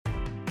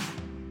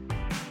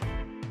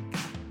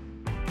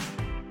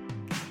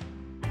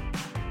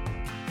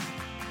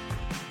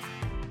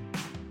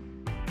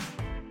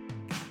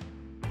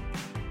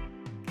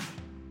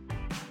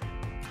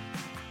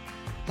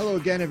Hello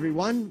again,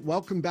 everyone.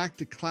 Welcome back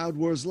to Cloud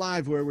Wars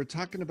Live, where we're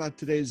talking about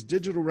today's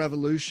digital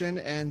revolution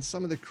and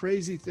some of the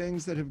crazy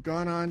things that have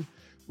gone on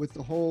with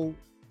the whole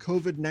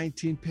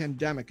COVID-19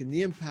 pandemic and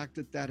the impact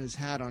that that has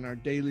had on our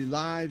daily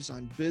lives,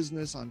 on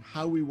business, on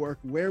how we work,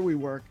 where we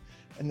work,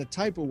 and the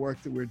type of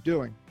work that we're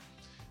doing.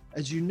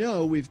 As you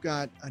know, we've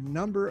got a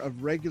number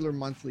of regular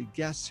monthly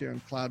guests here in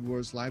Cloud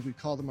Wars Live. We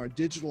call them our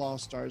Digital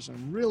All-Stars.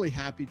 I'm really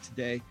happy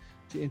today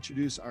to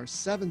introduce our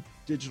seventh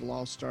Digital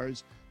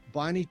All-Stars,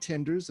 Bonnie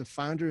Tinders, the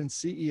founder and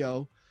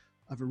CEO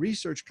of a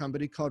research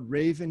company called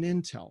Raven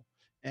Intel.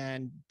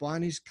 And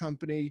Bonnie's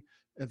company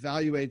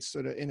evaluates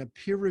sort of in a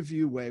peer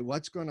review way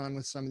what's going on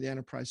with some of the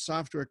enterprise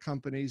software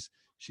companies.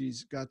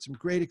 She's got some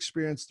great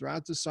experience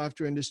throughout the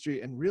software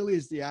industry and really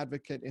is the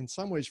advocate in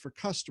some ways for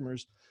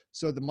customers.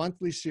 So the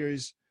monthly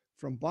series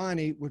from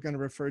Bonnie, we're going to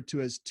refer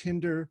to as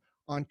Tinder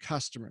on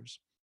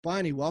Customers.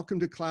 Bonnie, welcome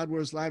to Cloud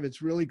Wars Live.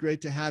 It's really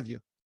great to have you.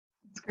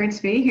 It's great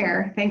to be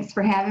here. Thanks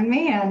for having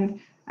me.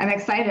 And I'm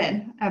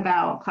excited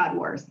about Cloud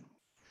Wars.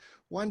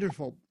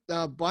 Wonderful.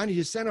 Bonnie,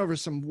 you sent over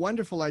some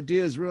wonderful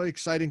ideas, really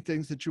exciting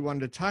things that you wanted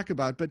to talk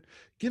about, but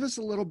give us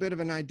a little bit of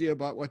an idea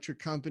about what your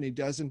company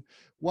does and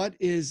what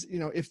is,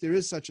 if there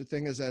is such a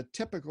thing as a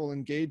typical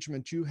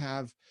engagement you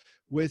have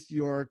with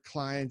your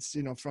clients,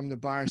 from the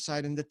buyer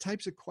side and the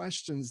types of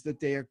questions that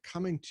they are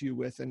coming to you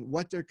with and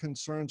what their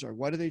concerns are.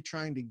 What are they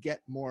trying to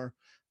get more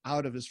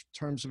out of in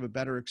terms of a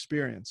better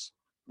experience?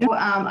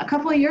 A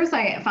couple of years,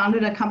 I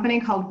founded a company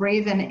called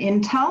Raven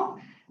Intel.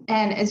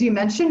 And as you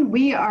mentioned,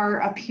 we are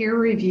a peer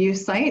review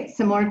site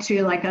similar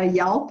to like a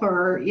Yelp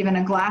or even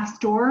a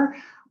Glassdoor.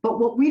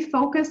 But what we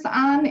focus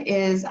on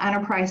is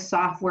enterprise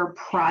software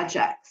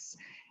projects.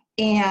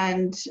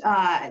 And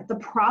the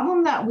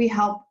problem that we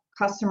help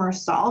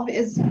customers solve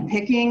is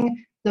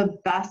picking the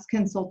best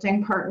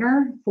consulting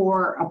partner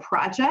for a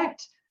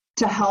project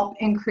to help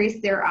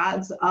increase their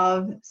odds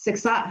of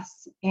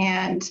success.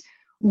 And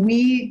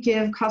we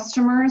give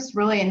customers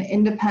really an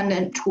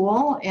independent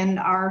tool in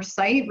our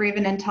site,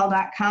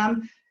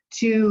 ravenintel.com,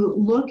 to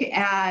look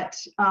at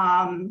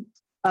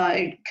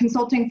a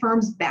consulting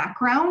firm's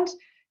background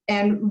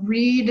and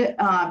read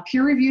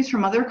peer reviews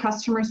from other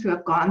customers who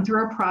have gone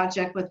through a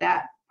project with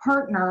that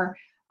partner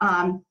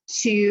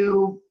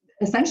to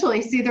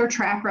essentially see their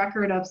track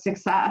record of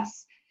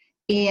success.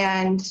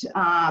 And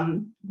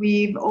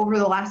we've, over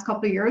the last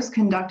couple of years,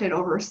 conducted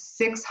over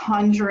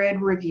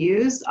 600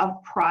 reviews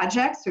of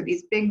projects or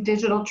these big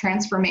digital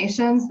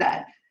transformations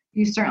that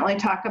you certainly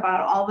talk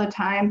about all the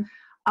time.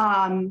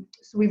 So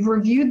we've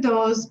reviewed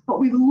those, but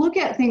we look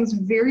at things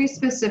very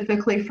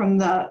specifically from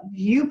the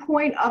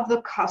viewpoint of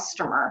the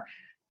customer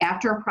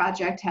after a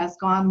project has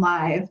gone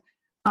live.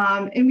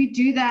 And we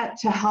do that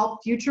to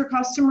help future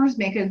customers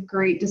make a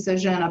great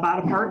decision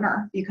about a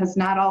partner, because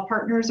not all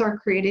partners are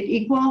created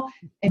equal,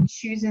 and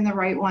choosing the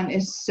right one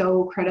is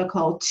so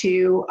critical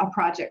to a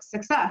project's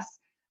success.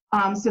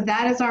 So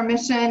that is our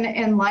mission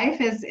in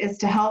life, is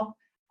to help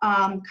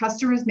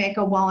customers make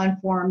a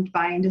well-informed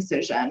buying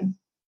decision.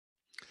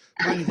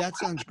 Bonnie, that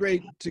sounds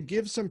great. To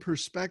give some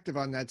perspective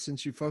on that,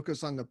 since you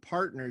focus on the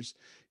partners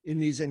in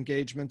these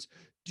engagements,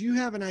 do you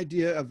have an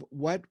idea of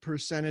what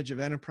percentage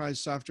of enterprise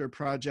software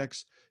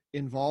projects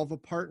involve a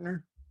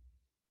partner?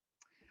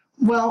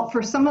 Well,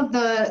 for some of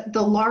the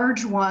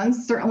large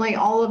ones, certainly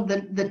all of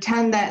the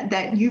 10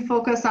 that you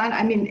focus on,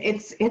 I mean,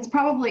 it's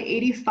probably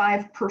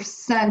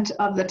 85%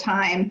 of the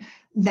time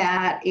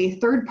that a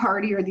third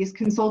party or these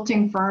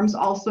consulting firms,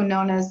 also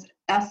known as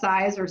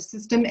SIs or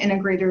system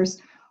integrators,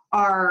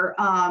 are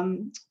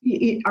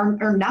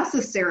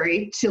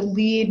necessary to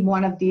lead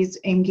one of these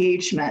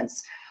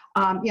engagements.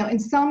 In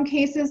some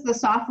cases, the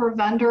software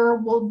vendor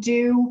will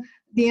do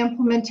the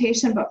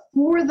implementation, but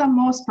for the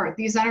most part,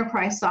 these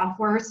enterprise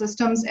software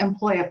systems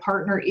employ a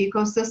partner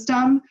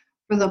ecosystem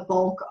for the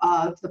bulk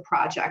of the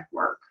project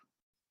work.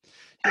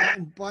 Yeah,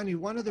 and Bonnie,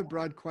 one other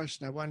broad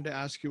question I wanted to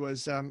ask you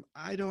was,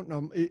 I don't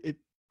know,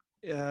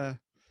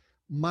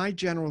 my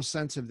general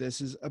sense of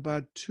this is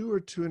about 2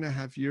 or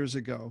 2.5 years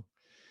ago,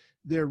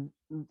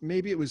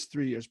 maybe it was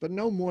 3 years, but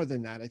no more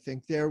than that. I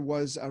think there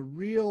was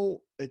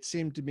it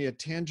seemed to me a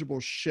tangible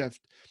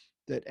shift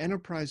that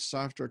enterprise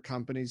software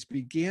companies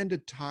began to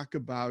talk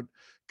about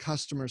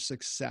customer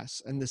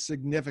success and the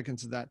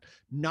significance of that,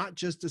 not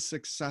just a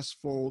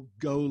successful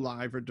go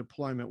live or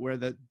deployment where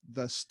the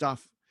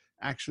stuff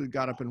actually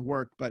got up and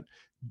worked, but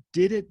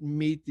did it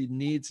meet the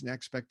needs and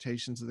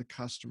expectations of the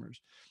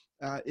customers?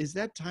 Is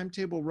that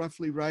timetable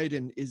roughly right?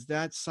 And is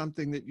that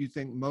something that you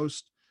think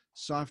most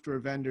software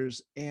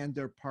vendors and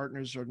their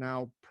partners are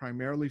now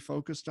primarily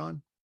focused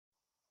on?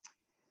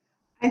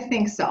 I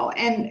think so.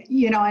 And,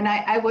 and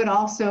I would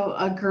also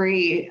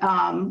agree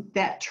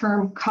that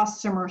term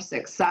customer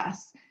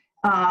success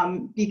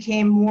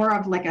became more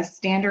of like a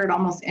standard,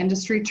 almost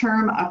industry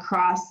term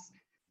across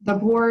the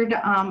board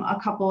a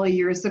couple of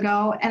years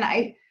ago.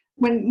 And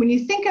when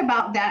you think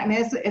about that, I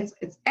mean,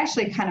 it's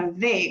actually kind of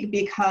vague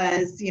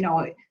because,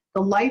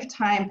 the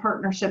lifetime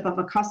partnership of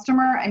a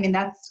customer, I mean,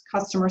 that's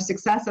customer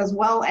success, as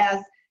well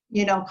as,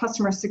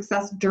 customer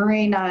success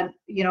during a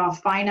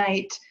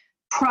finite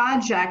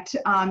project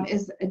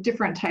is a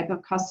different type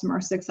of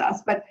customer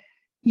success. But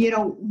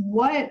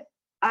what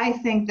I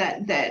think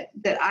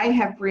that I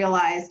have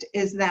realized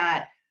is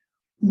that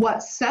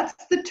what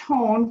sets the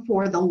tone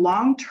for the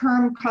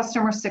long-term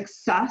customer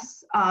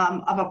success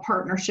of a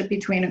partnership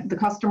between the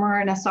customer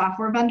and a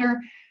software vendor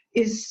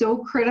is so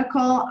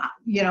critical,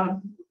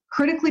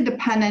 critically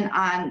dependent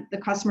on the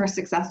customer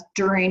success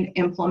during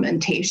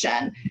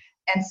implementation.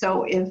 And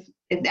so if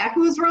that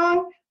goes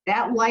wrong,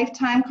 that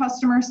lifetime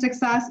customer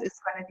success is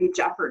going to be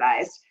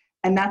jeopardized.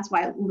 And that's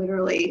why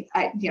literally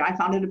I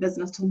founded a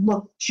business to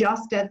look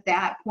just at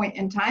that point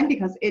in time,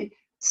 because it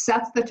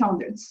sets the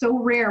tone. It's so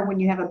rare when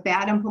you have a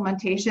bad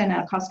implementation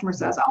and a customer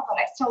says, "Oh, but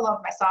I still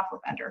love my software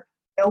vendor."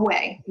 No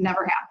way,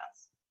 never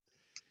happens.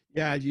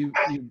 Yeah, you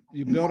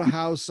build a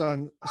house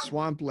on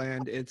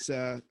swampland. It's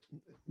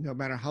no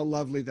matter how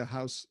lovely the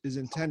house is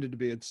intended to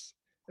be, it's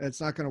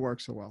not going to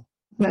work so well.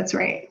 That's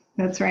right.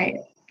 That's right.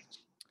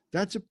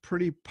 That's a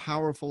pretty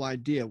powerful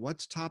idea.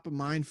 What's top of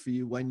mind for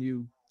you when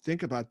you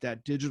think about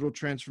that digital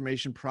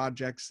transformation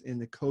projects in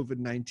the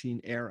COVID-19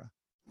 era?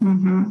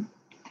 Mm-hmm.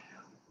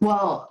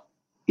 Well,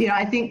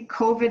 I think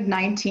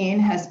COVID-19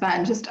 has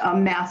been just a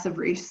massive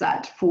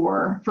reset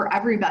for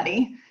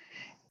everybody.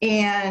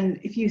 And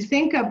if you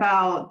think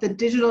about the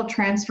digital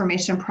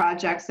transformation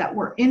projects that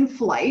were in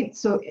flight,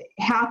 so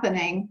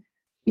happening,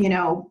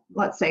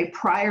 let's say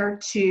prior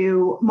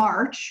to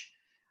March,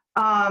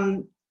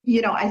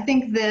 I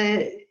think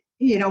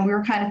we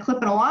were kind of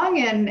clipping along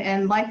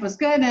and life was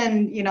good.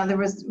 And, there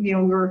was, we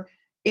were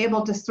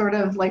able to sort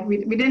of we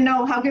didn't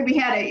know how good we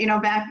had it,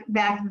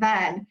 back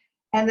then.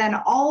 And then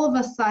all of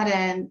a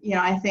sudden,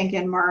 I think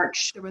in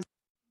March, there was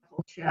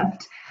a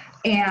shift.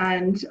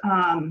 And,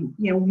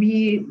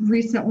 we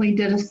recently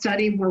did a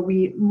study where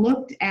we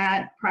looked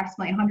at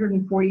approximately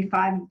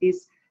 145 of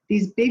these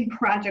big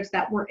projects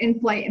that were in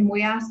flight. And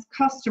we asked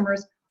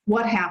customers,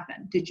 what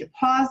happened? Did you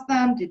pause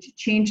them? Did you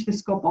change the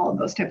scope? All of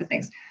those type of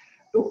things.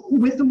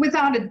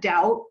 Without a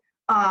doubt,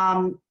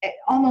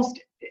 almost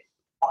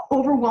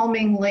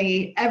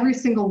overwhelmingly, every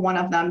single one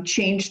of them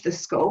changed the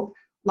scope.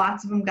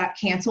 Lots of them got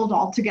canceled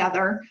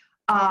altogether,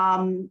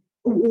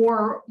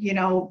 or,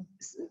 it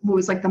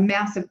was like the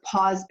massive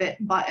pause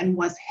button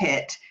was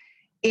hit.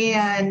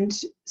 And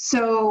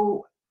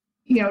so,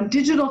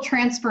 digital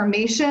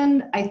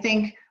transformation, I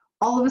think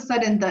all of a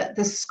sudden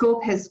the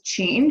scope has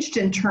changed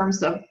in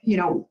terms of,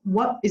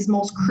 what is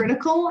most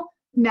critical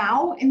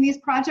now in these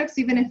projects.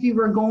 Even if you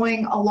were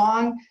going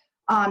along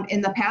in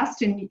the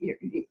past and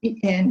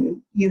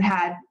you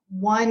had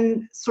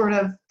one sort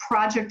of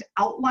project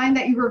outline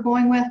that you were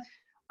going with,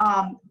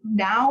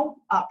 now,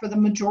 for the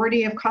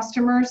majority of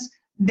customers,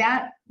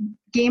 that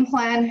game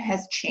plan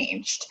has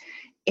changed.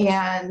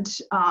 And,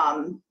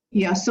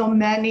 so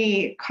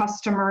many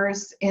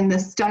customers in the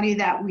study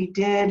that we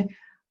did,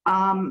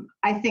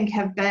 I think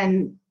have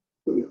been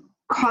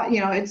caught,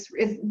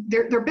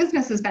 their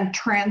business has been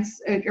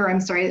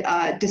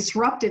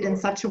disrupted in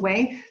such a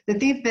way that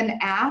they've been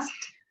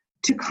asked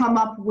to come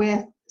up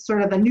with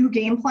sort of a new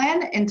game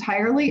plan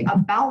entirely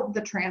about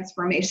the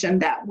transformation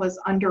that was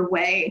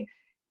underway.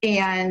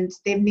 And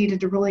they've needed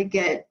to really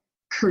get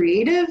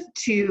creative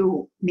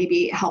to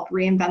maybe help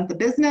reinvent the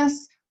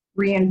business,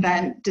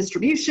 reinvent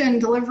distribution,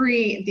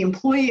 delivery, the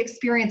employee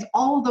experience,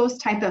 all of those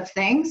type of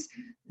things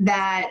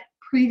that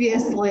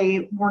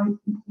previously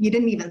you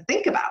didn't even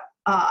think about,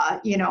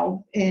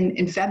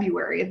 in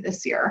February of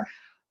this year.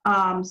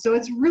 So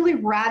it's really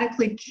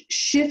radically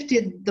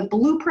shifted the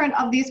blueprint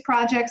of these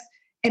projects,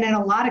 and in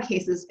a lot of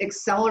cases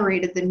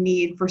accelerated the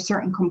need for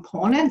certain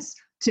components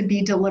to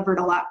be delivered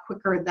a lot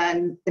quicker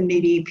than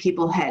maybe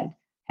people had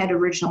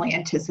originally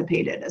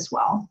anticipated as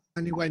well.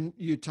 And when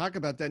you talk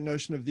about that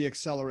notion of the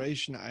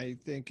acceleration, I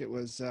think it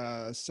was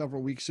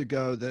several weeks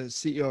ago, the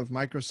CEO of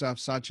Microsoft,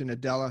 Satya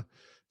Nadella,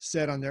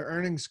 said on their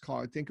earnings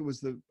call, I think it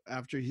was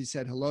after he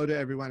said hello to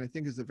everyone, I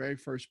think is the very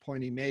first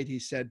point he made. He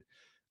said,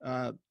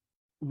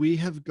 we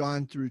have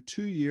gone through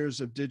 2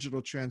 years of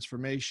digital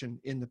transformation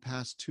in the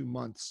past 2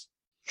 months.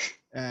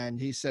 And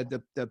he said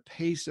the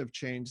pace of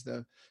change,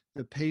 the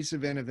pace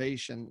of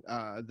innovation,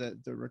 the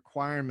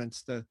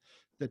requirements, the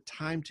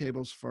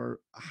timetables for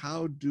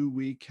how do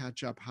we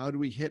catch up? How do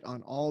we hit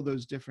on all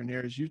those different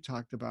areas you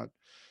talked about?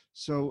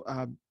 So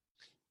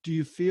do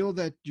you feel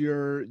that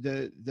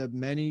the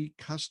many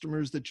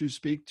customers that you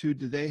speak to,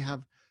 do they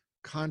have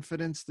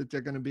confidence that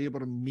they're going to be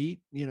able to meet,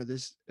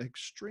 this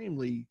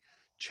extremely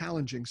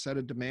challenging set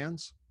of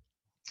demands?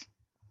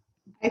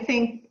 I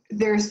think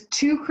there's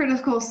 2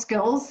 critical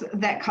skills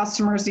that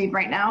customers need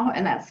right now,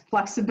 and that's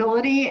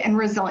flexibility and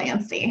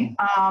resiliency.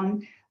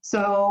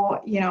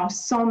 So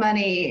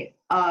many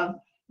of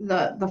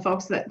the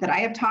folks that I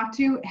have talked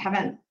to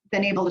haven't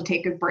been able to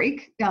take a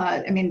break.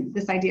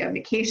 This idea of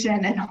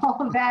vacation and all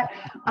of that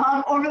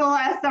over the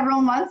last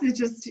several months is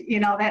just,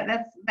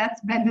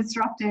 that's been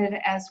disrupted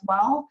as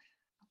well.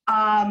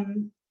 I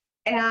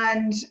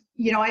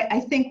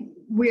think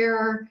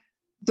where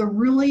the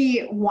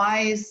really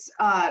wise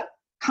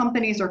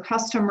companies or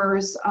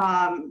customers,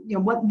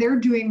 what they're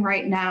doing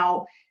right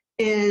now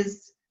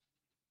is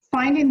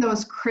finding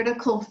those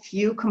critical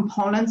few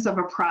components of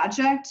a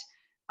project,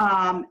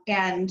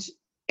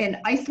 and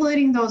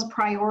isolating those,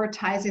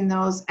 prioritizing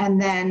those,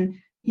 and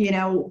then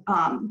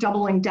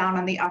doubling down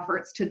on the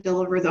efforts to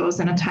deliver those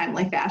in a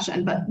timely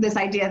fashion. But this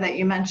idea that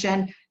you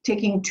mentioned,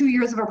 taking 2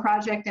 years of a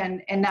project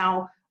and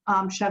now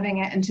shoving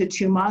it into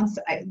 2 months,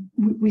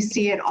 we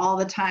see it all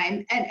the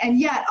time. And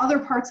yet other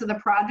parts of the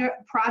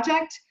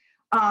project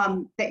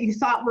that you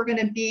thought were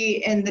going to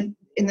be in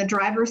the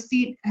driver's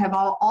seat have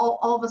all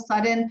of a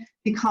sudden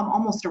become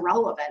almost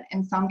irrelevant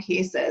in some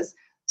cases.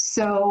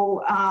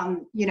 So,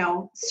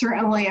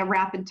 certainly a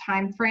rapid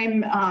time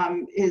frame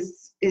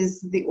is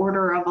the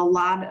order of a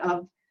lot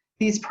of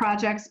these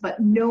projects, but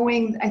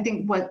knowing, I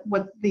think what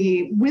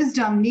the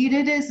wisdom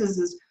needed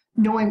is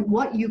knowing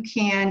what you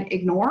can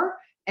ignore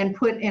and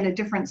put in a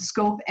different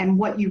scope, and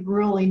what you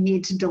really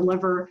need to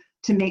deliver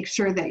to make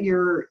sure that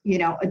you're,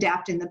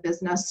 adapting the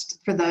business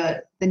for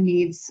the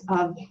needs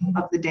of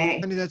the day.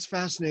 I mean, that's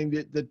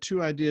fascinating. The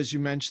two ideas you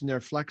mentioned there,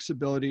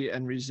 flexibility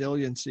and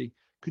resiliency.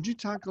 Could you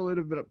talk a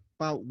little bit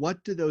about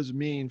what do those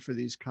mean for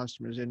these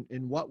customers, and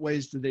in what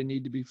ways do they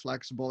need to be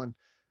flexible, and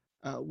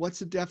what's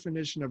the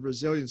definition of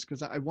resilience?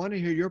 Because I want to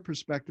hear your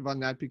perspective on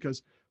that,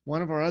 because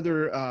one of our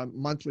other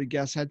monthly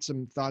guests had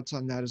some thoughts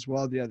on that as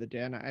well the other day,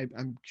 and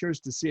I'm curious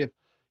to see if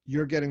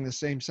you're getting the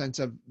same sense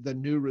of the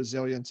new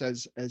resilience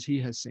as he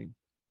has seen.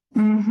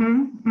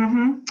 Mm-hmm,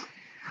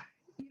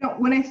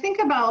 mm-hmm. When I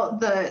think about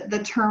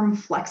the term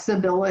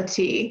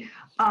flexibility,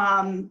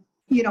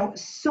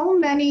 so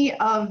many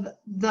of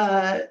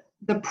the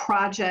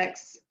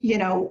projects,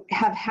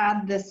 have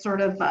had this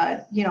sort of,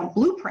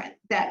 blueprint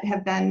that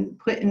have been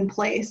put in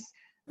place,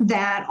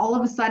 that all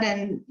of a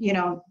sudden,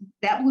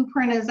 that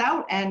blueprint is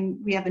out and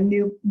we have a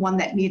new one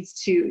that needs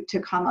to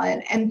come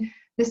in. And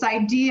this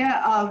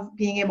idea of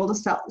being able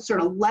to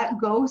sort of let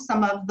go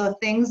some of the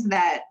things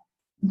that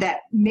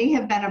may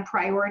have been a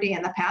priority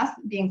in the past,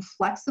 being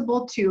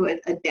flexible to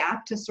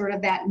adapt to sort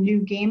of that new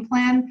game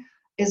plan,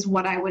 is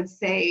what I would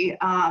say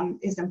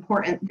is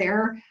important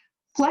there.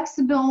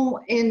 Flexible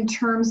in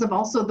terms of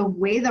also the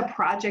way the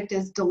project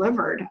is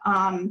delivered.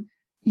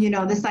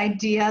 This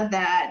idea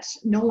that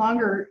no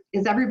longer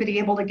is everybody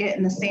able to get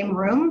in the same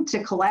room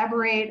to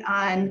collaborate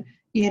on,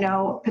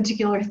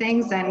 particular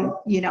things, and,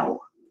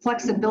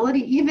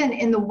 flexibility even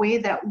in the way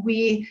that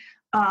we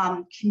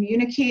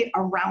communicate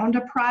around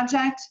a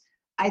project,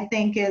 I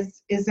think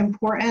is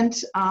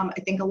important. I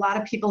think a lot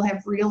of people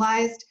have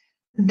realized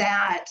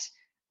that,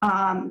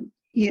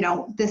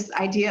 this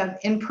idea of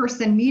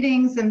in-person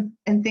meetings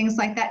and things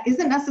like that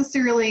isn't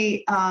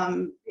necessarily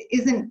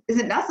isn't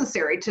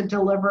necessary to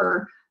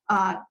deliver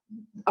a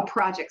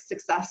project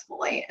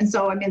successfully. And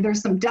so, I mean, there's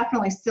some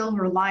definitely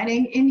silver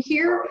lining in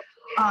here,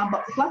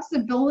 but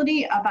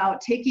flexibility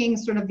about taking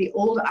sort of the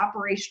old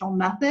operational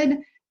method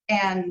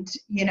and,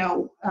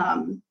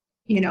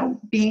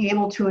 being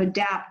able to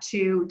adapt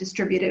to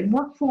distributed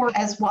workforce,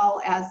 as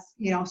well as,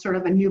 sort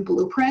of a new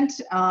blueprint,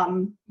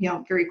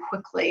 very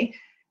quickly.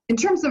 In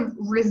terms of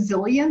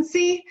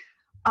resiliency,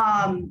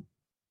 I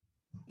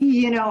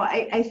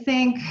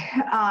think,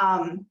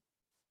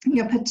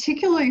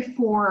 particularly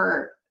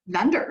for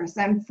vendors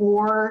and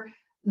for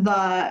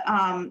the,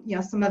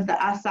 some of the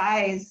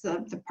SIs,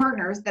 the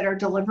partners that are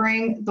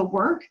delivering the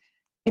work,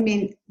 I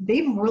mean,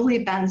 they've really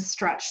been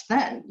stretched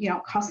thin.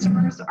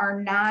 Customers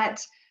are not,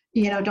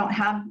 don't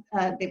have,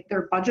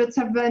 their budgets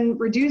have been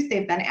reduced.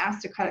 They've been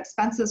asked to cut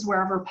expenses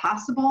wherever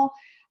possible.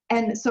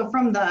 And so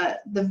from the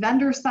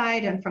vendor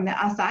side and from the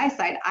SI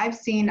side, I've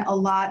seen a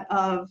lot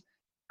of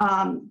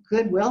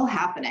goodwill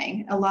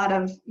happening, a lot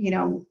of,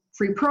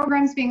 free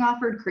programs being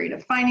offered,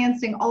 creative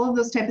financing, all of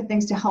those type of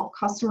things to help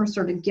customers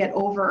sort of get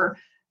over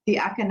the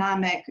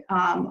economic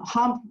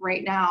hump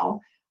right now.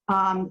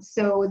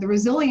 So the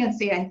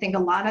resiliency, I think a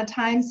lot of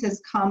times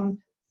has come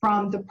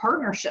from the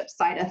partnership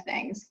side of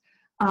things,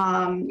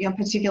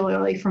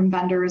 particularly from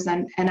vendors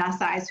and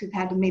SIs who've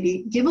had to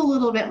maybe give a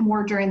little bit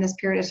more during this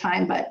period of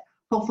time, but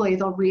hopefully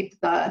they'll reap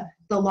the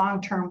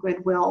long-term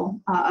goodwill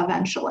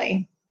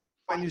eventually.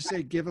 When you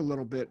say give a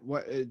little bit,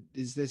 what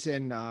is this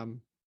in?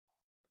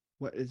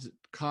 What is it?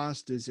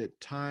 Cost? Is it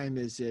time?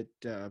 Is it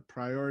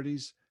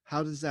priorities?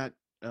 How does that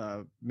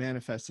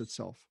manifest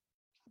itself?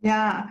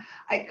 Yeah,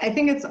 I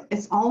think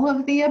it's all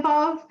of the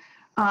above.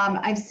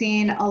 I've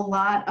seen a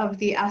lot of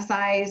the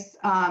SIs,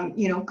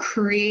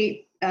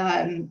 create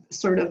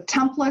sort of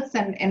templates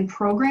and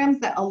programs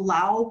that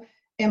allow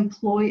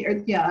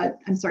employers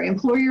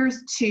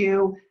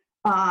to,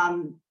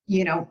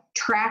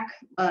 track,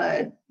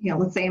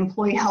 let's say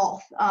employee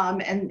health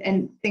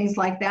and things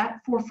like that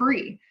for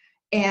free.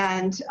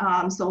 And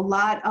so a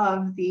lot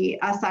of the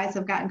SIs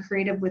have gotten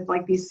creative with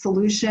like these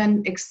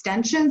solution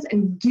extensions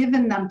and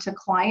given them to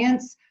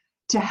clients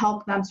to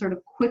help them sort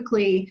of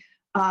quickly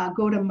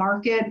go to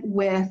market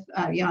with,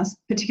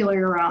 particularly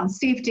around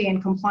safety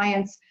and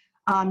compliance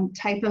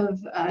type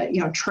of,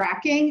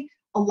 tracking.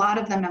 A lot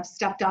of them have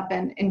stepped up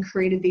and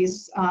created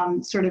these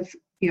sort of,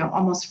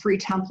 almost free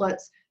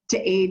templates to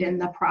aid in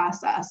the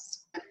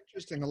process.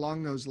 Interesting.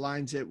 Along those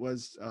lines, it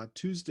was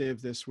Tuesday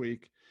of this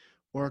week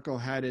Oracle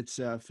had its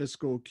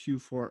fiscal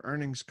Q4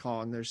 earnings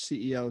call, and their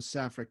CEO,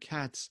 Safra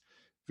Catz,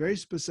 very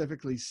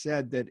specifically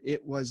said that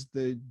it was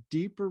the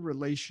deeper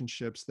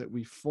relationships that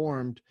we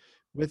formed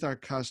with our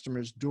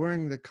customers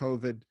during the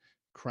COVID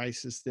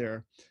crisis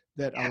there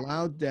that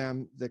allowed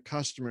them, the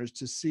customers,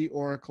 to see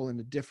Oracle in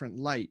a different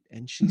light.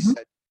 And she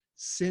said,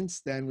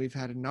 since then, we've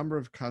had a number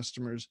of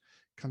customers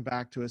come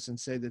back to us and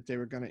say that they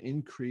were going to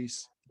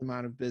increase the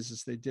amount of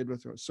business they did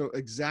with us. So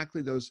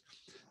exactly those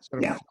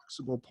sort of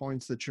flexible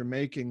points that you're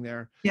making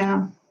there.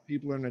 Yeah.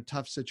 People are in a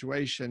tough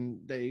situation.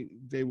 They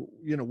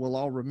will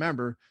all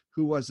remember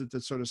who was it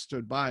that sort of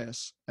stood by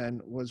us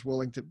and was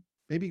willing to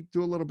maybe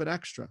do a little bit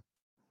extra.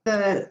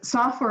 The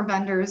software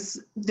vendors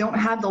don't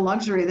have the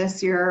luxury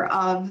this year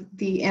of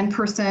the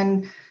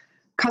in-person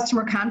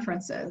customer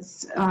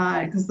conferences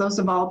because those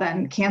have all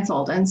been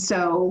canceled. And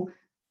so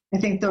I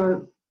think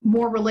the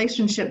more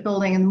relationship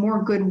building and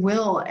more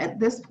goodwill at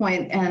this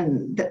point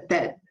and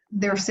that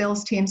their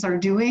sales teams are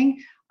doing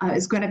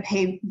is going to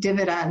pay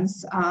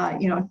dividends,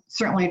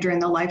 certainly during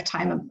the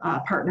lifetime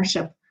of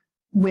partnership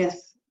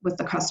with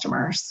the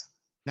customers.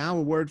 Now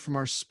a word from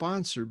our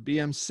sponsor,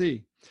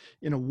 BMC.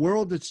 In a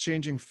world that's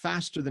changing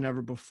faster than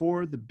ever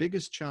before, the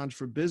biggest challenge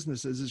for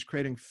businesses is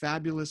creating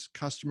fabulous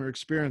customer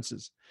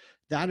experiences.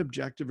 That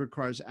objective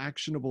requires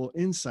actionable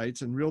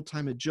insights and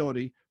real-time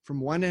agility from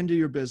one end of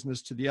your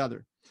business to the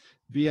other.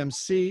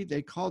 BMC,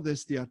 they call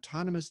this the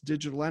Autonomous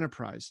Digital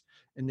Enterprise,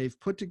 and they've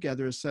put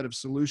together a set of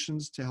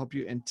solutions to help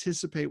you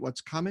anticipate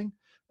what's coming,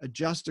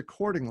 adjust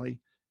accordingly,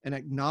 and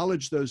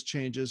acknowledge those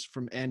changes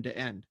from end to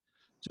end.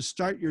 To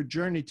start your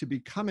journey to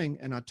becoming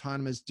an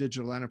autonomous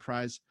digital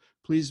enterprise,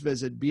 please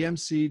visit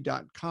bmc.com/ADE.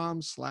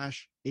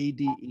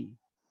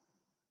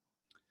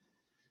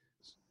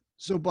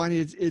 So Bonnie,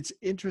 it's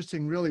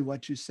interesting really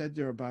what you said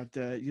there about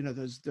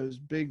those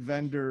big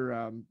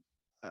vendor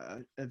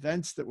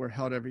events that were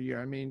held every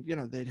year. I mean,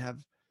 they'd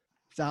have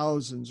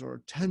thousands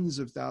or tens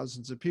of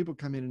thousands of people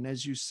come in. And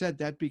as you said,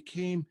 that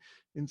became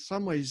in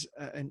some ways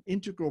an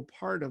integral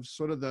part of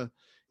sort of the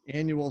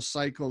annual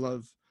cycle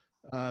of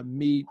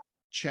meet,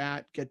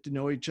 chat, get to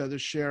know each other,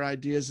 share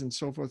ideas and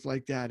so forth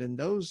like that. And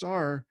those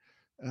are,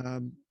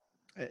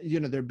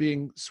 they're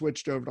being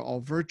switched over to all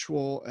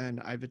virtual, and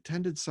I've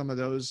attended some of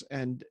those,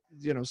 and,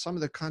 some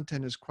of the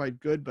content is quite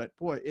good, but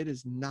boy, it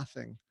is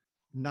nothing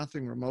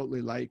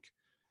remotely like,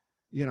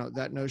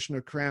 that notion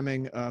of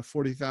cramming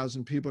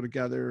 40,000 people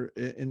together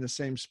in the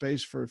same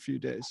space for a few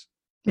days.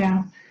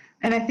 Yeah.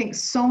 And I think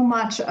so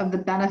much of the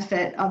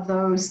benefit of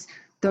those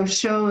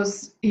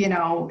shows,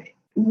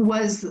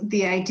 was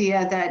the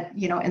idea that,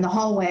 in the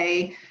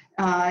hallway,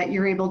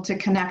 you're able to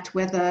connect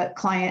with a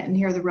client and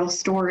hear the real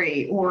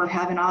story or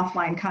have an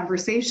offline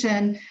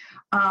conversation,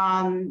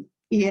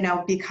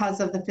 because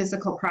of the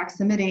physical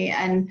proximity.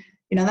 And,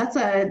 that's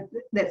going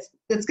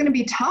to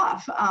be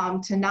tough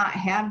to not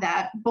have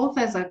that, both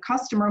as a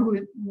customer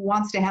who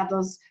wants to have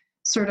those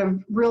sort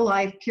of real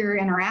life peer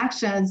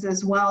interactions,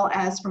 as well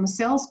as from a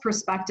sales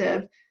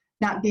perspective,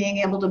 not being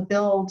able to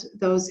build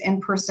those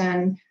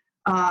in-person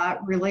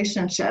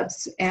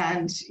relationships.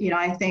 And,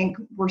 I think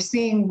we're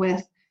seeing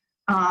with,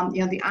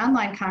 the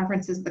online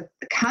conferences, the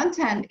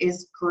content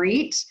is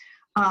great,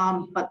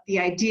 but the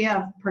idea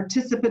of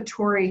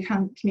participatory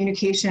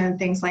communication and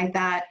things like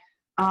that,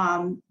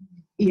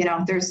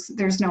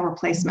 there's no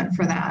replacement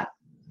for that.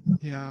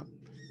 Yeah.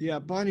 Yeah.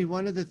 Bonnie,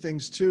 one of the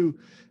things too,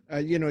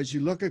 as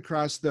you look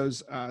across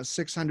those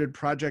 600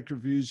 project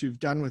reviews you've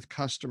done with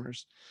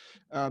customers,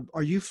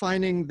 are you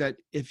finding that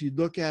if you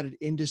look at it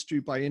industry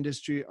by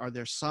industry, are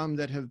there some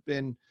that have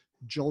been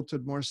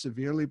jolted more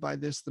severely by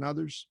this than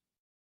others?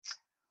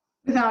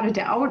 Without a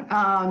doubt,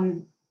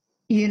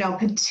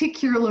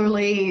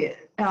 particularly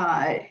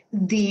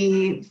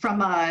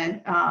from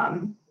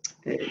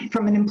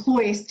an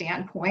employee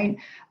standpoint,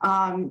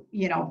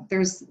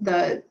 there's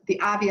the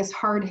obvious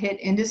hard hit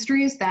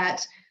industries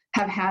that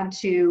have had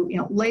to,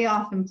 lay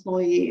off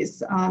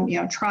employees,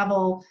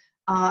 travel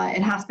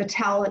and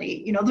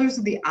hospitality. Those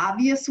are the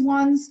obvious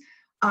ones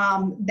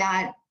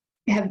that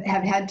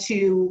have had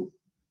to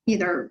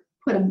either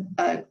put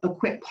a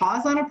quick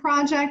pause on a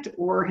project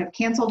or have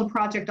canceled a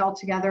project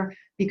altogether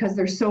because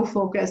they're so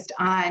focused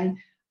on,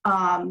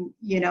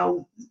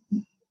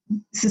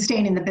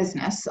 sustaining the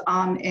business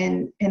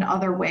in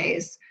other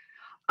ways.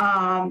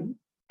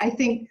 I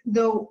think,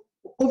 though,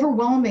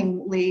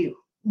 overwhelmingly,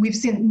 we've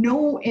seen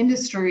no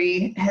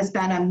industry has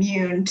been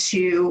immune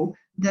to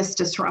this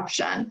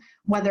disruption,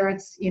 whether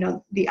it's,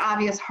 the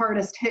obvious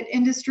hardest hit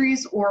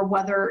industries or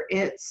whether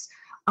it's,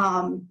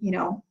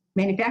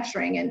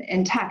 manufacturing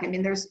and tech. I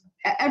mean, there's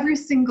every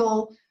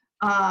single,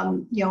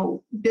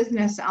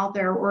 business out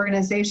there,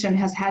 organization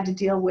has had to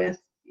deal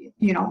with,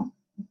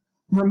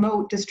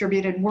 remote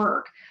distributed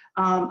work,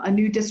 a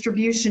new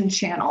distribution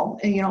channel,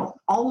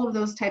 all of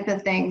those type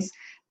of things.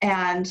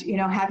 And,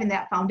 having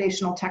that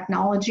foundational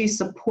technology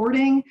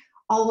supporting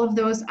all of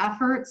those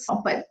efforts.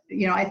 But,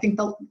 I think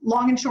the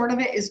long and short of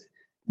it is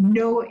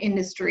no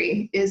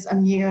industry is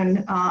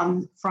immune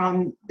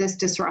from this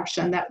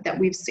disruption that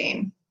we've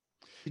seen.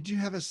 Did you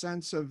have a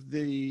sense of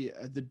the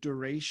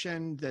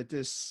duration that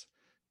this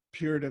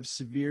period of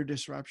severe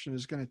disruption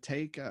is going to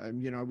take?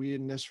 Are we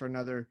in this for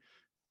another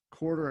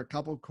quarter, a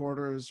couple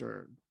quarters,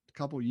 or a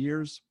couple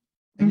years?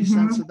 Any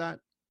sense of that?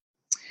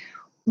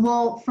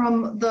 Well,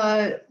 from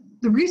the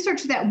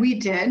research that we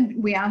did,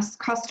 we asked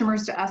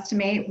customers to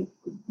estimate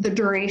the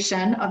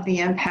duration of the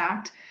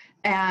impact.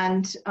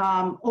 And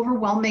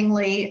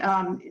overwhelmingly,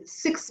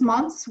 6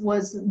 months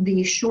was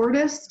the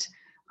shortest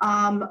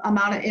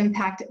amount of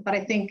impact. But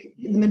I think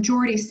the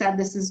majority said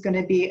this is going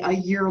to be a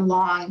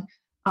year-long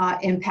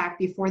impact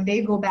before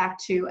they go back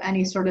to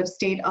any sort of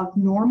state of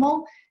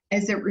normal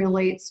as it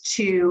relates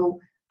to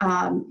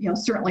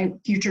certainly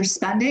future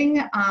spending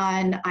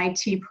on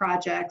IT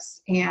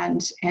projects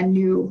and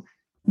new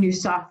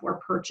software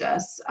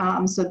purchase.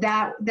 So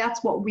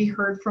that's what we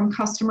heard from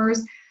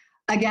customers.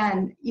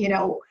 Again,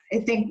 I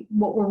think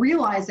what we're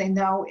realizing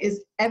though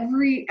is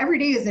every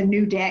day is a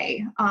new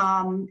day,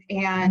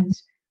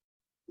 and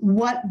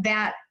what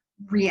that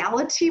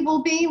reality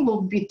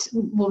will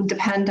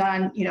depend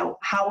on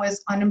how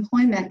is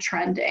unemployment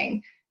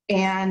trending,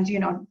 and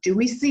do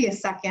we see a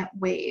second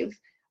wave?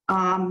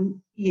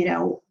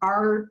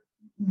 Are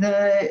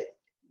the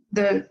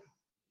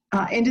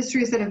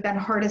industries that have been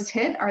hardest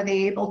hit, are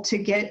they able to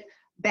get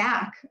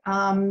back,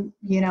 and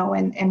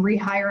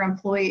rehire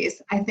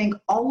employees? I think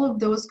all of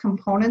those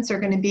components are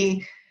going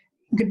to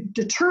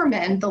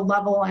determine the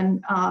level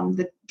and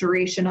the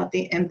duration of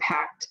the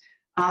impact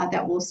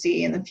that we'll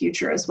see in the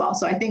future as well.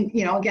 So I think,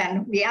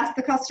 again, we asked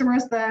the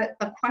customers the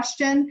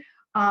question,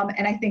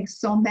 and I think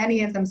so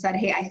many of them said,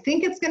 hey, I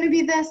think it's going to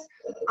be this,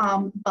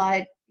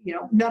 but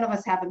none of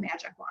us have a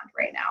magic wand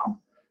right now.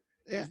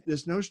 Yeah,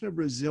 this notion of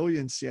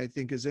resiliency, I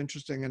think, is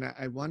interesting, and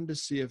I wanted to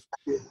see if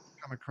you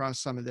come across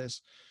some of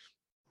this.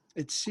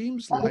 It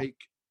seems like,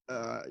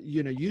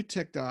 you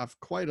ticked off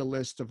quite a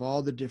list of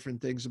all the different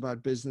things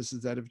about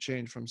businesses that have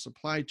changed, from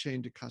supply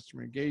chain to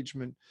customer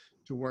engagement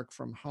to work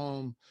from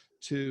home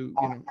to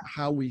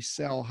how we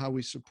sell, how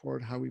we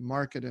support, how we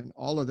market, and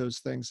all of those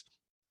things.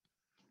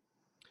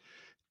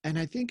 And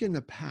I think in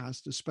the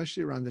past,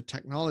 especially around the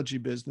technology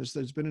business,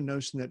 there's been a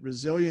notion that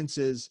resilience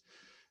is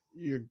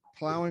you're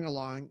plowing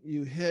along,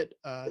 you hit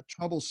a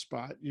trouble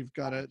spot, you've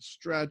got to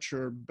stretch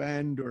or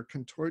bend or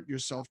contort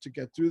yourself to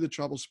get through the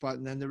trouble spot.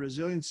 And then the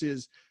resiliency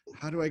is,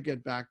 how do I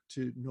get back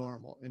to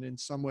normal? And in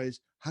some ways,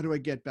 how do I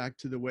get back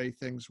to the way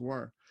things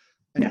were?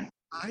 And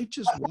I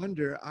just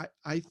wonder,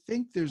 I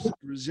think there's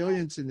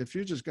resilience in the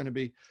future is going to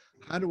be,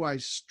 how do I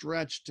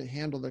stretch to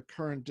handle the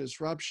current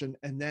disruption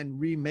and then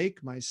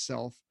remake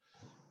myself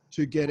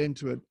to get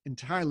into an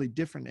entirely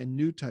different and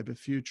new type of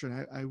future?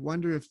 And I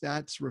wonder if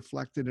that's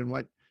reflected in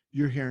what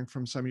you're hearing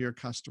from some of your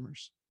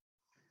customers.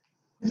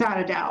 Without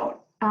a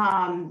doubt.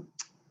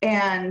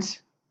 And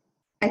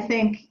I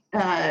think,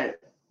 what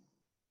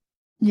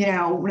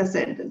is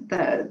it?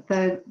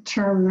 The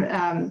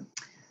term,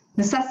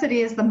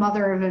 necessity is the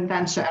mother of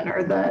invention,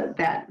 or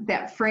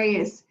that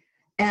phrase.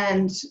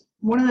 And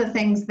one of the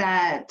things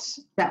that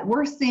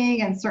we're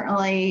seeing, and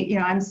certainly,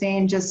 I'm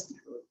seeing just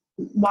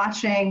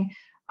watching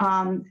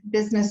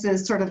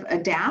businesses sort of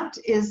adapt,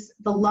 is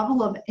the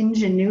level of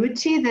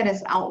ingenuity that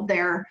is out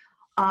there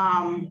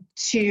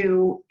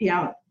to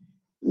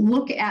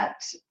look at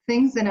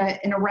things in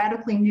a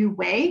radically new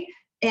way,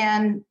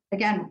 and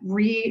again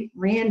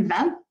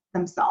reinvent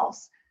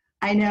themselves.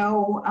 I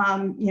know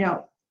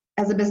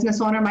as a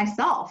business owner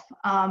myself,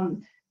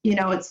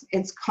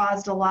 it's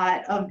caused a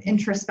lot of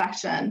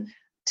introspection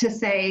to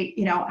say,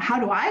 how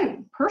do I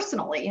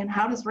personally, and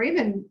how does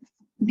Raven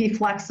be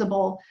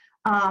flexible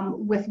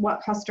with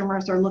what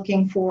customers are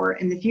looking for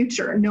in the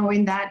future,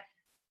 knowing that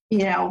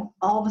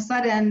all of a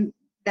sudden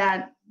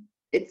that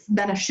it's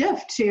been a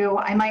shift to,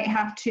 I might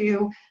have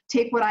to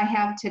take what I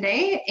have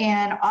today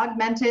and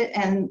augment it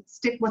and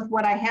stick with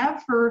what I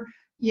have for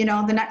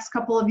the next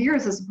couple of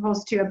years, as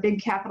opposed to a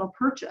big capital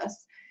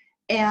purchase.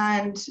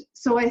 And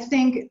so I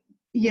think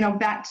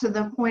back to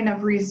the point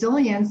of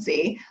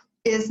resiliency,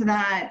 is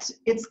that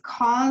it's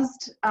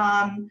caused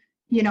a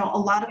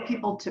lot of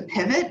people to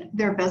pivot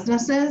their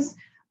businesses,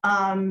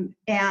 and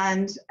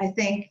I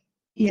think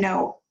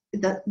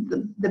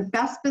the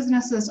best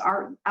businesses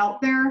are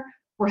out there.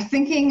 We're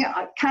thinking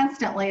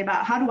constantly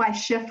about, how do I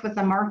shift with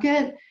the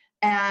market,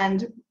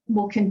 and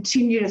we'll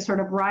continue to sort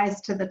of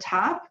rise to the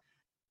top.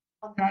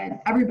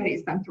 That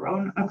everybody's been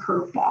thrown a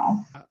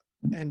curveball.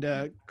 And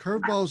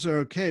curveballs are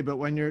okay, but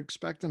when you're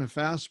expecting a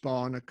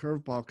fastball and a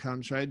curveball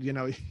comes, right,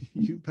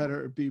 you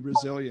better be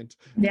resilient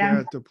there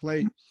at the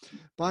plate.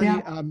 Bonnie,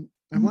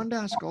 I wanted to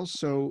ask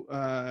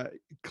also,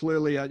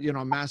 clearly,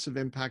 a massive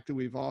impact that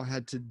we've all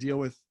had to deal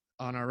with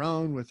on our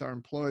own, with our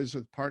employees,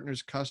 with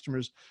partners,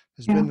 customers,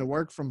 has been the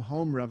work from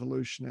home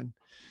revolution.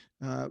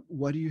 And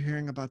what are you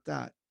hearing about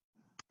that?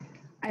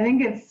 I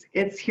think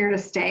it's here to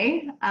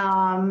stay.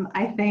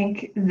 I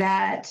think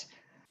that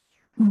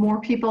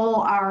more people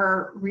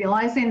are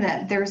realizing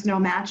that there's no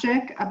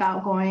magic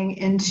about going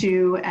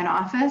into an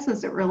office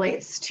as it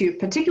relates to,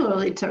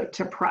 particularly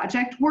to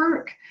project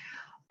work.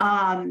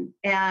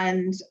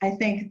 And I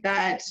think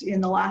that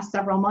in the last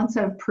several months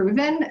have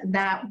proven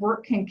that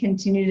work can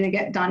continue to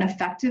get done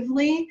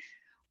effectively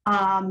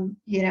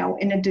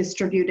in a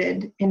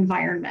distributed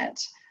environment.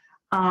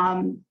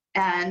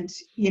 And,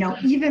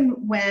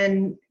 even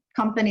when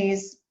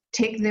companies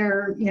take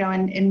their,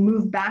 and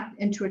move back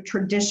into a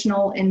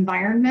traditional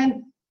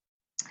environment,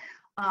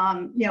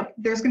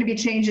 there's going to be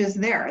changes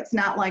there. It's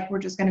not like we're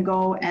just going to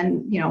go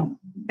and,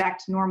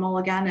 back to normal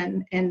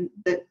again, and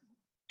the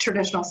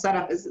traditional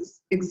setup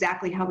is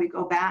exactly how we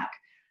go back.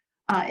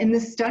 In the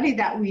study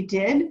that we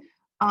did,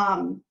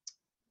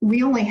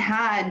 we only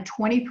had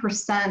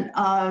 20%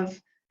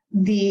 of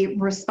the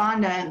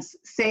respondents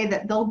say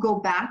that they'll go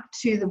back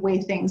to the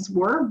way things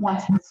were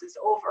once this is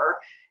over.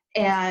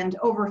 And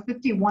over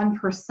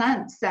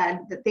 51%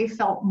 said that they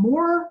felt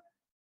more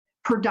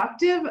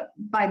productive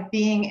by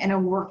being in a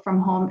work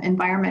from home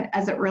environment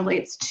as it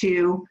relates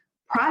to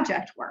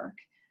project work.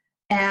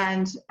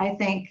 And I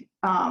think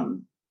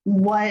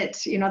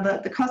what,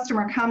 the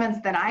customer comments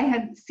that I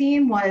had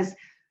seen was,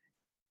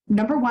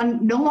 number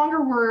one, no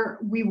longer were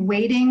we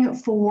waiting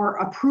for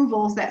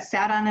approvals that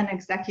sat on an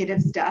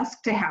executive's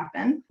desk to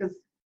happen, because,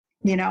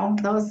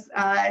 those,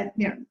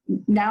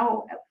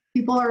 now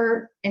people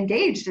are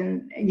engaged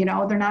and,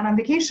 they're not on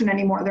vacation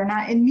anymore. They're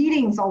not in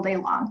meetings all day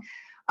long.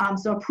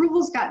 So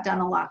approvals got done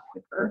a lot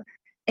quicker.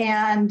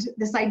 And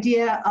this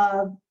idea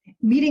of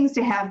meetings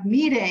to have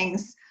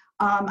meetings,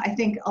 I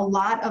think a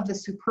lot of the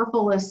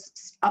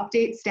superfluous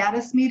update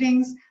status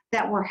meetings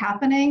that were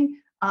happening,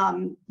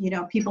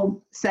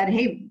 people said,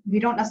 hey, we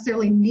don't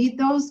necessarily need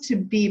those to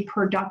be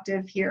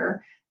productive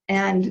here.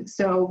 And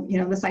so,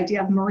 this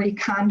idea of Marie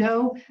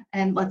Kondo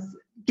and let's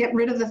get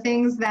rid of the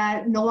things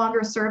that no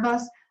longer serve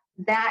us,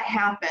 that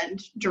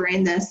happened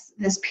during this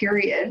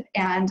period.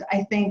 And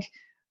I think,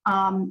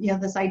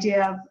 this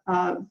idea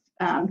of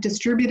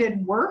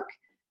distributed work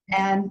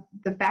and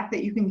the fact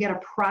that you can get a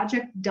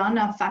project done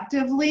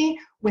effectively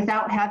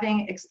without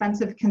having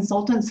expensive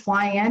consultants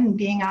fly in and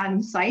being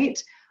on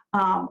site,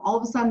 all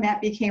of a sudden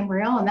that became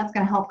real, and that's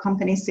going to help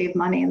companies save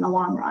money in the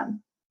long run.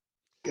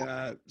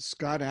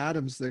 Scott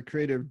Adams, the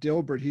creator of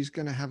Dilbert, he's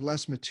going to have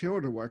less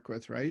material to work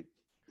with, right?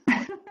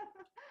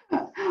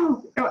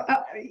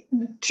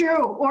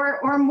 True,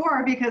 or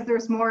more, because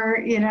there's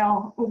more,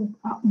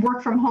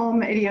 work from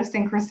home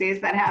idiosyncrasies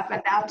that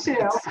happen now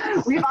too.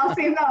 We've all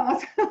seen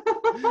those.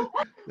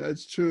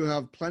 That's true. I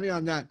have plenty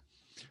on that.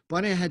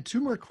 Bonnie, I had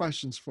two more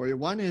questions for you.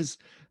 One is,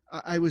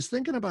 I was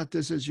thinking about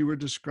this as you were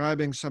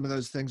describing some of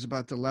those things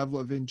about the level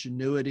of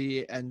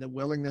ingenuity and the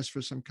willingness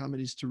for some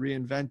companies to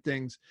reinvent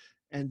things,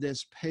 and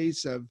this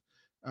pace of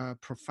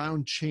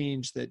profound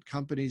change that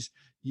companies,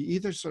 you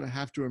either sort of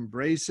have to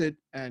embrace it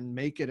and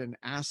make it an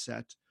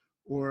asset,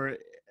 or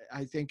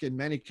I think in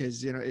many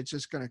cases, it's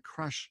just going to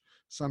crush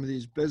some of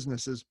these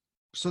businesses.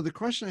 So the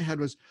question I had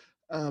was,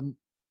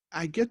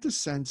 I get the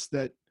sense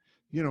that,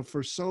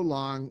 for so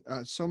long,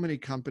 so many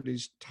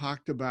companies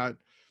talked about,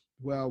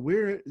 well,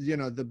 we're,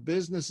 the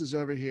business is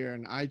over here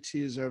and IT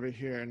is over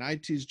here, and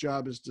IT's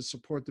job is to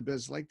support the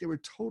business. Like they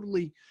were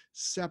totally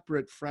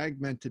separate,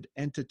 fragmented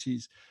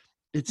entities.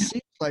 It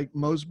seems like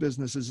most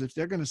businesses, if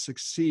they're going to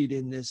succeed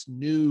in this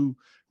new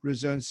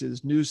resiliency,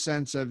 this new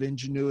sense of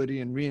ingenuity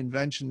and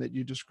reinvention that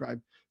you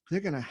described, they're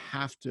going to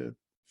have to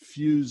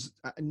fuse,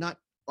 not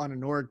on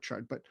an org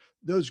chart, but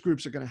those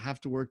groups are going to have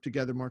to work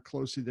together more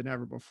closely than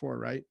ever before,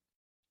 right?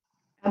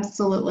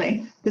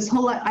 Absolutely. This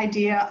whole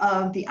idea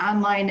of the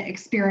online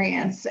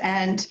experience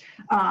and,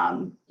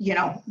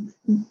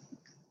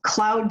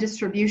 cloud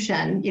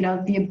distribution,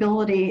 the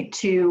ability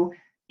to,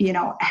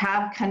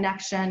 have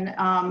connection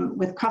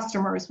with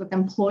customers, with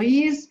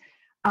employees,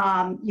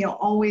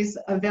 always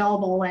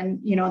available,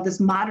 and, this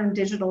modern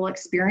digital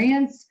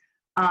experience.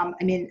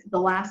 The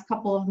last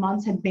couple of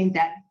months have made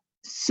that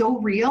so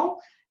real.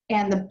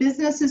 And the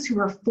businesses who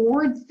are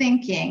forward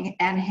thinking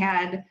and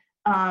had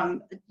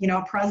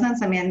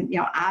presence.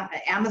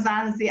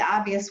 Amazon is the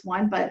obvious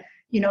one, but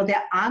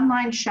that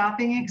online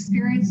shopping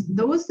experience,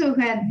 those who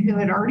had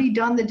already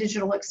done the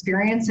digital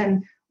experience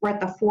and were at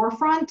the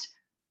forefront,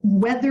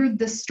 weathered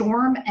the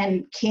storm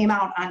and came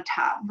out on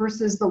top,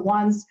 versus the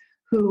ones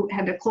who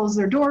had to close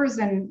their doors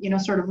and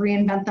sort of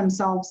reinvent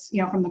themselves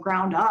from the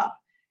ground up.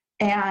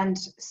 And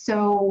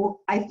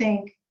so I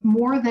think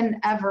more than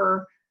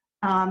ever,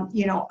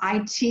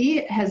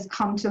 IT has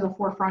come to the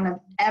forefront of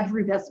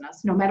every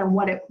business, no matter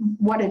what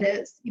it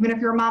is. Even if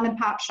you're a mom and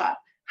pop shop,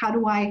 how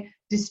do I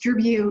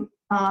distribute,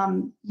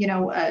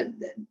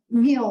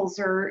 meals,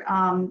 or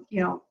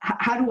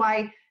how do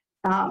I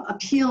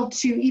appeal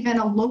to even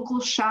a local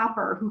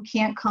shopper who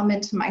can't come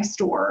into my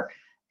store?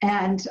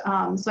 And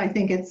so I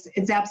think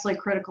it's absolutely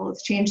critical.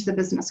 It's changed the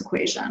business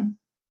equation.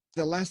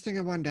 The last thing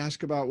I wanted to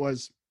ask about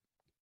was,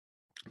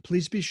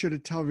 please be sure to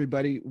tell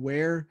everybody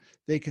where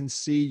they can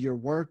see your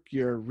work,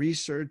 your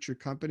research, your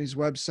company's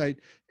website.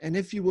 And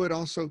if you would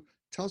also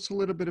tell us a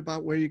little bit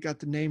about where you got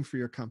the name for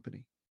your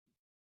company.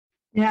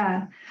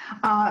 Yeah,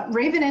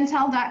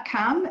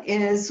 ravenintel.com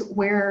is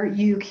where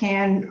you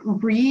can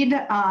read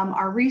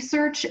our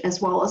research, as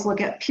well as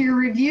look at peer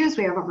reviews.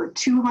 We have over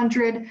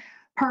 200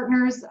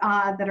 partners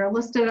that are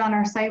listed on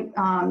our site,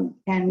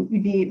 and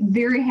we'd be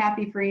very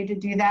happy for you to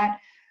do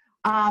that.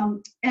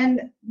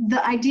 And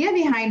the idea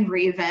behind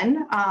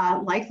Raven,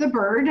 like the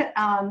bird,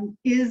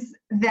 is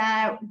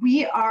that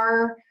we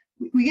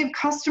give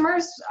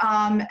customers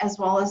as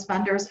well as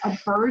vendors a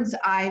bird's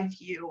eye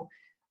view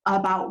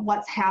about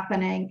what's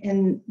happening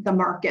in the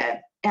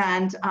market.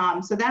 And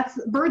so that's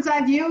bird's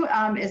eye view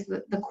is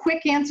the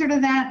quick answer to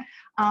that.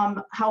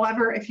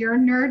 However, if you're a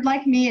nerd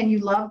like me and you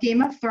love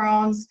Game of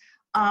Thrones,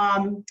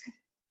 the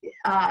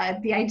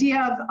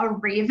idea of a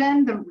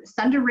raven,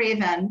 send a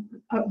raven,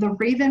 the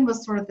raven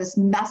was sort of this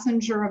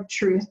messenger of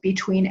truth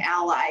between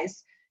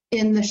allies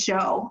in the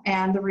show.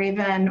 And the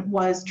raven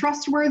was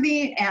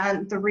trustworthy,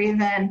 and the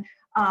raven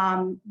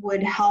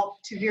would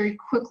help to very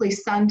quickly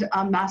send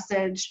a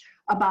message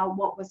about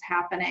what was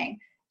happening.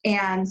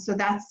 And so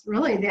that's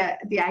really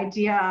the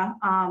idea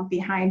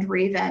behind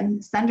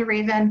Raven. Send a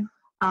Raven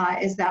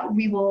is that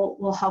we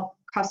will help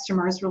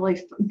customers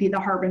really be the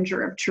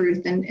harbinger of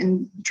truth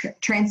and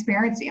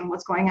transparency in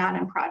what's going on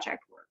in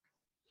project work.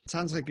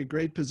 Sounds like a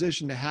great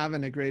position to have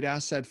and a great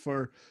asset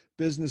for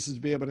businesses to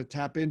be able to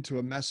tap into,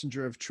 a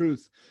messenger of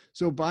truth.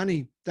 So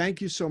Bonnie,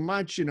 thank you so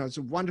much. It's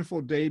a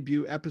wonderful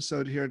debut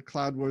episode here at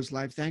Cloud Wars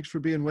Live. Thanks for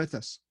being with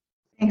us.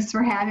 Thanks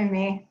for having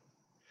me.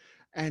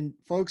 And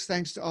folks,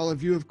 thanks to all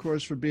of you, of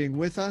course, for being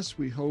with us.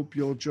 We hope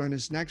you'll join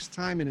us next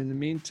time. And in the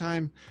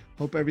meantime,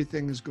 hope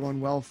everything is going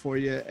well for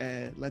you.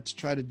 Let's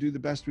try to do the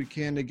best we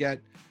can to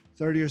get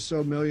 30 or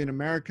so million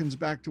Americans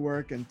back to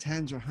work and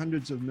tens or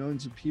hundreds of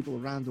millions of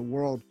people around the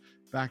world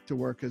back to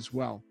work as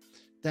well.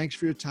 Thanks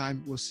for your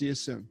time. We'll see you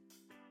soon.